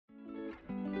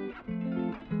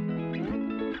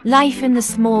Life in the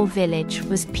small village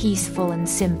was peaceful and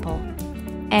simple.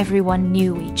 Everyone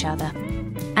knew each other,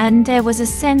 and there was a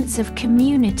sense of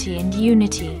community and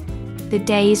unity. The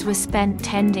days were spent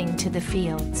tending to the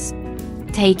fields,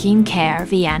 taking care of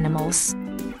the animals,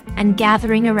 and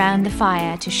gathering around the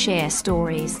fire to share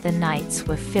stories. The nights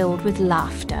were filled with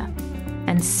laughter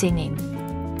and singing,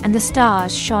 and the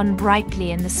stars shone brightly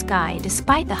in the sky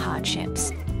despite the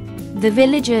hardships. The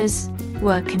villagers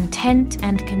were content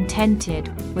and contented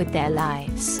with their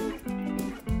lives.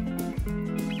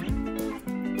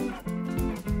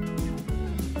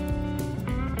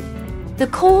 The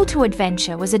call to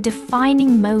adventure was a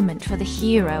defining moment for the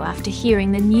hero after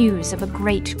hearing the news of a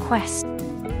great quest.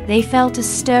 They felt a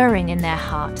stirring in their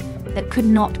heart that could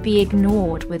not be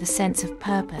ignored with a sense of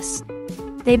purpose.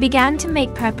 They began to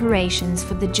make preparations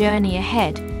for the journey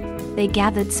ahead. They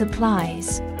gathered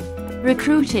supplies,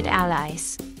 recruited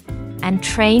allies, and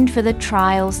trained for the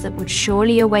trials that would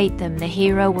surely await them. The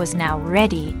hero was now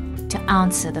ready to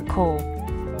answer the call,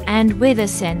 and with a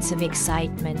sense of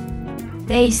excitement,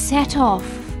 they set off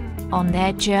on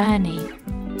their journey.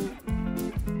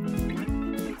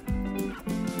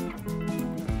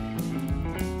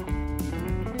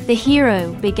 The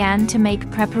hero began to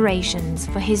make preparations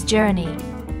for his journey.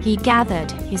 He gathered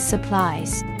his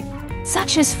supplies,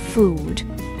 such as food,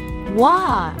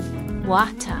 water,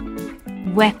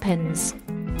 weapons,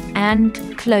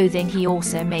 and clothing. He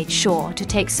also made sure to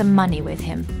take some money with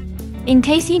him, in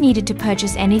case he needed to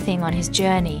purchase anything on his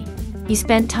journey. He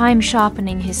spent time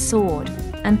sharpening his sword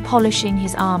and polishing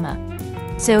his armor,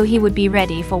 so he would be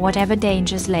ready for whatever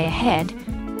dangers lay ahead.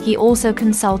 He also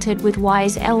consulted with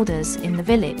wise elders in the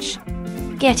village,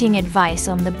 getting advice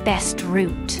on the best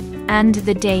route and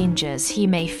the dangers he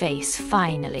may face.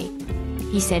 Finally,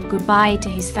 he said goodbye to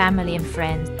his family and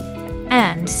friends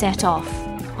and set off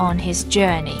on his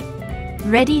journey,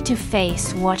 ready to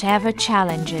face whatever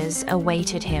challenges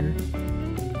awaited him.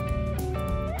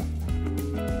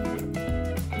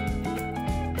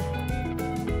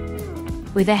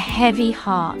 With a heavy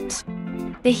heart,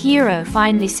 the hero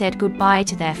finally said goodbye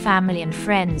to their family and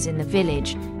friends in the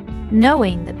village,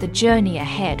 knowing that the journey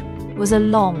ahead was a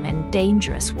long and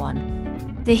dangerous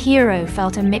one. The hero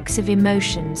felt a mix of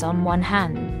emotions. On one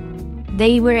hand,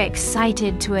 they were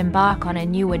excited to embark on a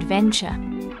new adventure,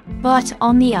 but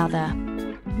on the other,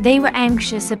 they were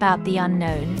anxious about the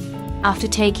unknown. After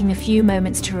taking a few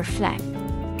moments to reflect,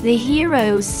 the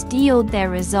heroes steeled their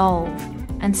resolve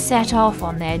and set off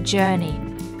on their journey.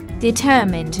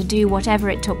 Determined to do whatever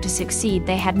it took to succeed,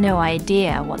 they had no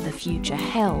idea what the future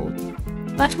held.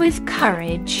 But with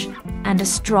courage and a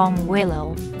strong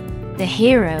will, the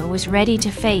hero was ready to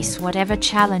face whatever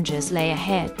challenges lay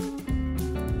ahead.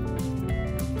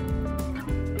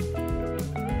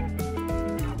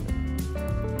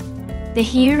 The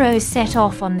heroes set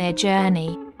off on their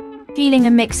journey, feeling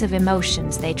a mix of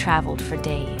emotions. They traveled for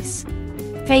days,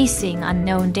 facing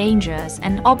unknown dangers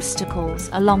and obstacles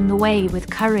along the way with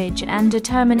courage and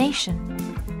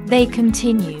determination. They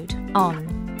continued on,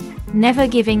 never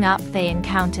giving up. They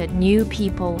encountered new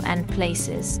people and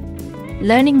places,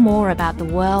 learning more about the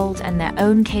world and their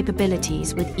own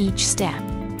capabilities with each step.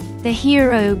 The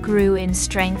hero grew in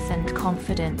strength and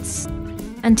confidence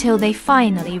until they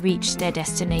finally reached their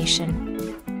destination.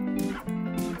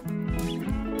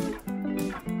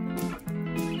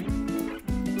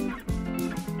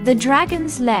 The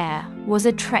dragon's lair was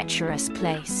a treacherous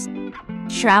place.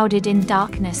 Shrouded in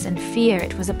darkness and fear,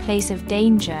 it was a place of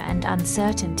danger and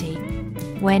uncertainty,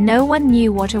 where no one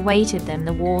knew what awaited them.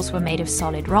 The walls were made of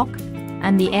solid rock,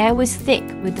 and the air was thick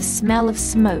with the smell of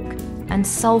smoke and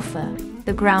sulfur.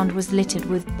 The ground was littered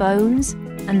with bones,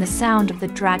 and the sound of the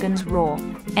dragon's roar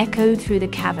echoed through the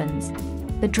caverns.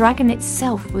 The dragon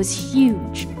itself was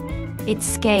huge, its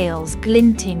scales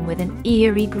glinting with an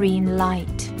eerie green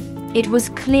light. It was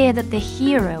clear that the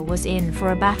hero was in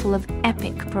for a battle of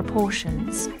epic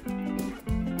proportions.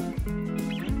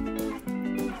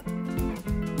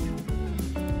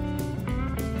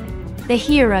 The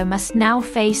hero must now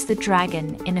face the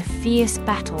dragon in a fierce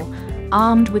battle,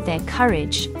 armed with their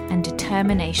courage and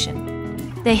determination.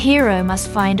 The hero must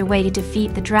find a way to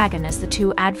defeat the dragon as the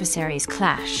two adversaries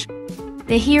clash.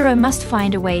 The hero must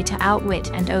find a way to outwit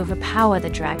and overpower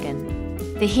the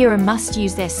dragon. The hero must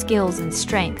use their skills and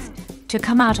strength to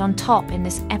come out on top in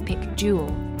this epic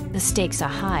duel. The stakes are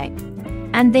high,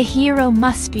 and the hero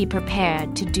must be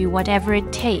prepared to do whatever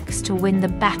it takes to win. The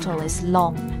battle is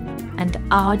long and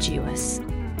arduous,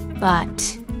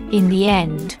 but in the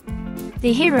end,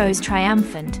 the hero is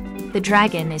triumphant, the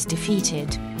dragon is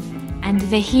defeated, and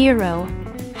the hero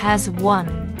has won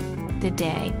the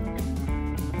day.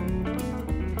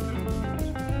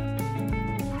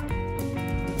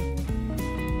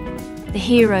 The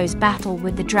hero's battle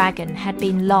with the dragon had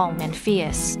been long and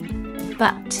fierce,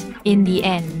 but in the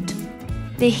end,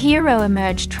 the hero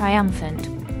emerged triumphant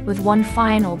with one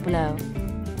final blow.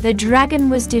 The dragon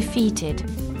was defeated,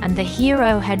 and the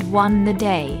hero had won the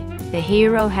day. The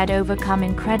hero had overcome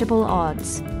incredible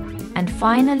odds and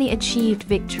finally achieved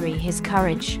victory. His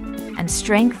courage and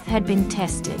strength had been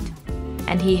tested,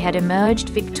 and he had emerged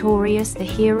victorious. The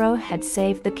hero had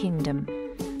saved the kingdom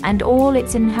and all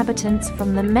its inhabitants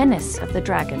from the menace of the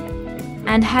dragon,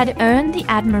 and had earned the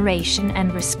admiration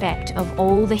and respect of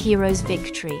all. The hero's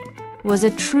victory was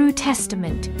a true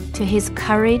testament to his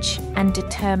courage and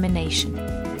determination.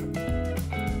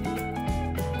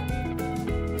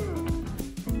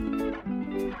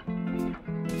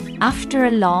 After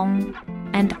a long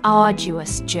and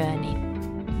arduous journey,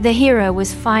 the hero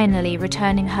was finally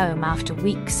returning home after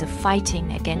weeks of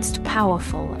fighting against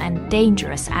powerful and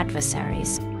dangerous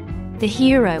adversaries. The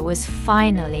hero was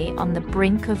finally on the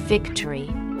brink of victory.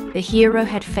 The hero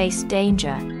had faced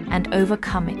danger and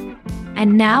overcome it,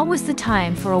 and now was the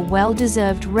time for a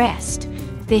well-deserved rest.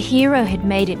 The hero had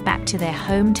made it back to their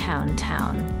hometown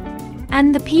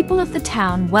and the people of the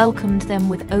town welcomed them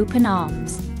with open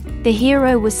arms. The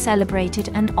hero was celebrated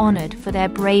and honored for their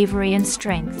bravery and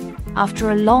strength after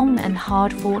a long and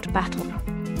hard-fought battle.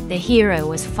 The hero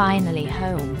was finally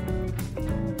home.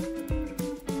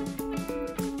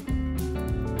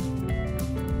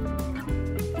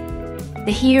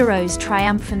 The hero's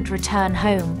triumphant return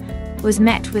home was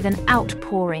met with an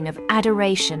outpouring of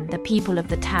adoration. The people of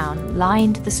the town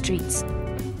lined the streets,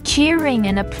 cheering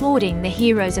and applauding the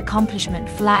hero's accomplishment.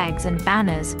 Flags and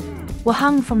banners were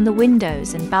hung from the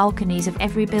windows and balconies of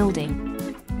every building,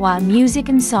 while music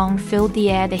and song filled the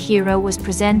air. The hero was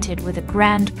presented with a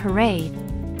grand parade,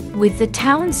 with the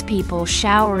townspeople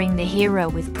showering the hero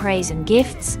with praise and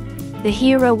gifts. The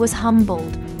hero was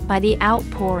humbled by the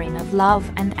outpouring of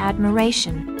love and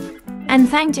admiration, and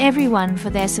thanked everyone for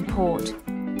their support.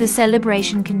 The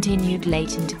celebration continued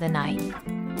late into the night,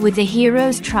 with the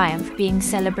hero's triumph being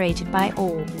celebrated by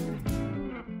all.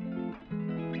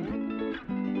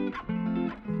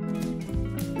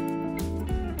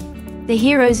 The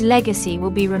hero's legacy will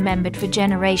be remembered for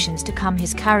generations to come.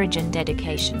 His courage and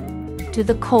dedication to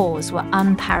the cause were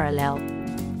unparalleled,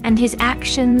 and his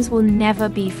actions will never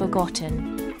be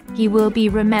forgotten. He will be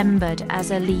remembered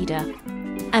as a leader,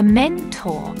 a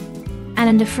mentor,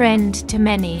 and a friend to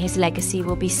many. His legacy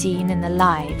will be seen in the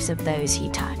lives of those he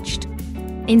touched,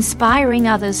 inspiring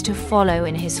others to follow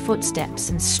in his footsteps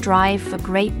and strive for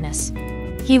greatness.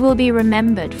 He will be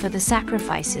remembered for the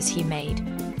sacrifices he made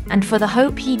and for the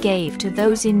hope he gave to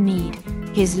those in need.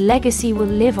 His legacy will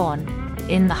live on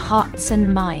in the hearts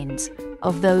and minds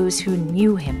of those who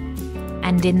knew him,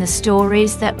 and in the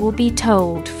stories that will be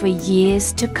told for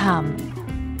years to come.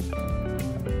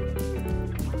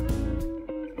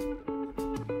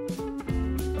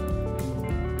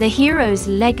 The hero's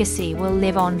legacy will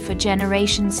live on for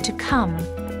generations to come.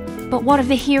 But what of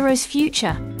the hero's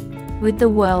future? With the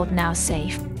world now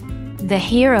safe, the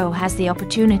hero has the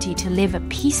opportunity to live a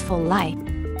peaceful life,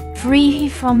 free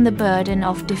from the burden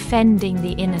of defending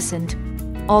the innocent.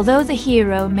 Although the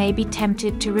hero may be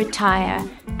tempted to retire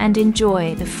and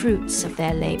enjoy the fruits of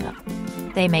their labor,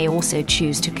 they may also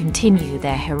choose to continue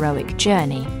their heroic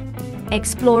journey,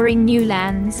 exploring new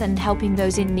lands and helping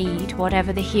those in need.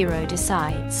 Whatever the hero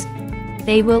decides,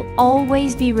 they will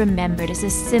always be remembered as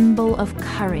a symbol of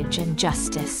courage and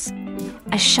justice,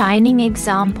 a shining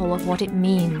example of what it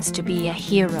means to be a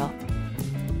hero.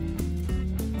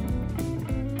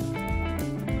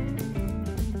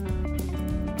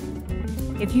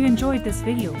 If you enjoyed this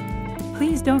video,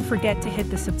 please don't forget to hit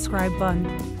the subscribe button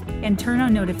and turn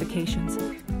on notifications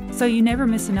so you never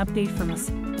miss an update from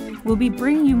us. We'll be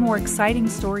bringing you more exciting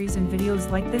stories and videos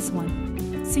like this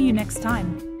one. See you next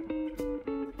time.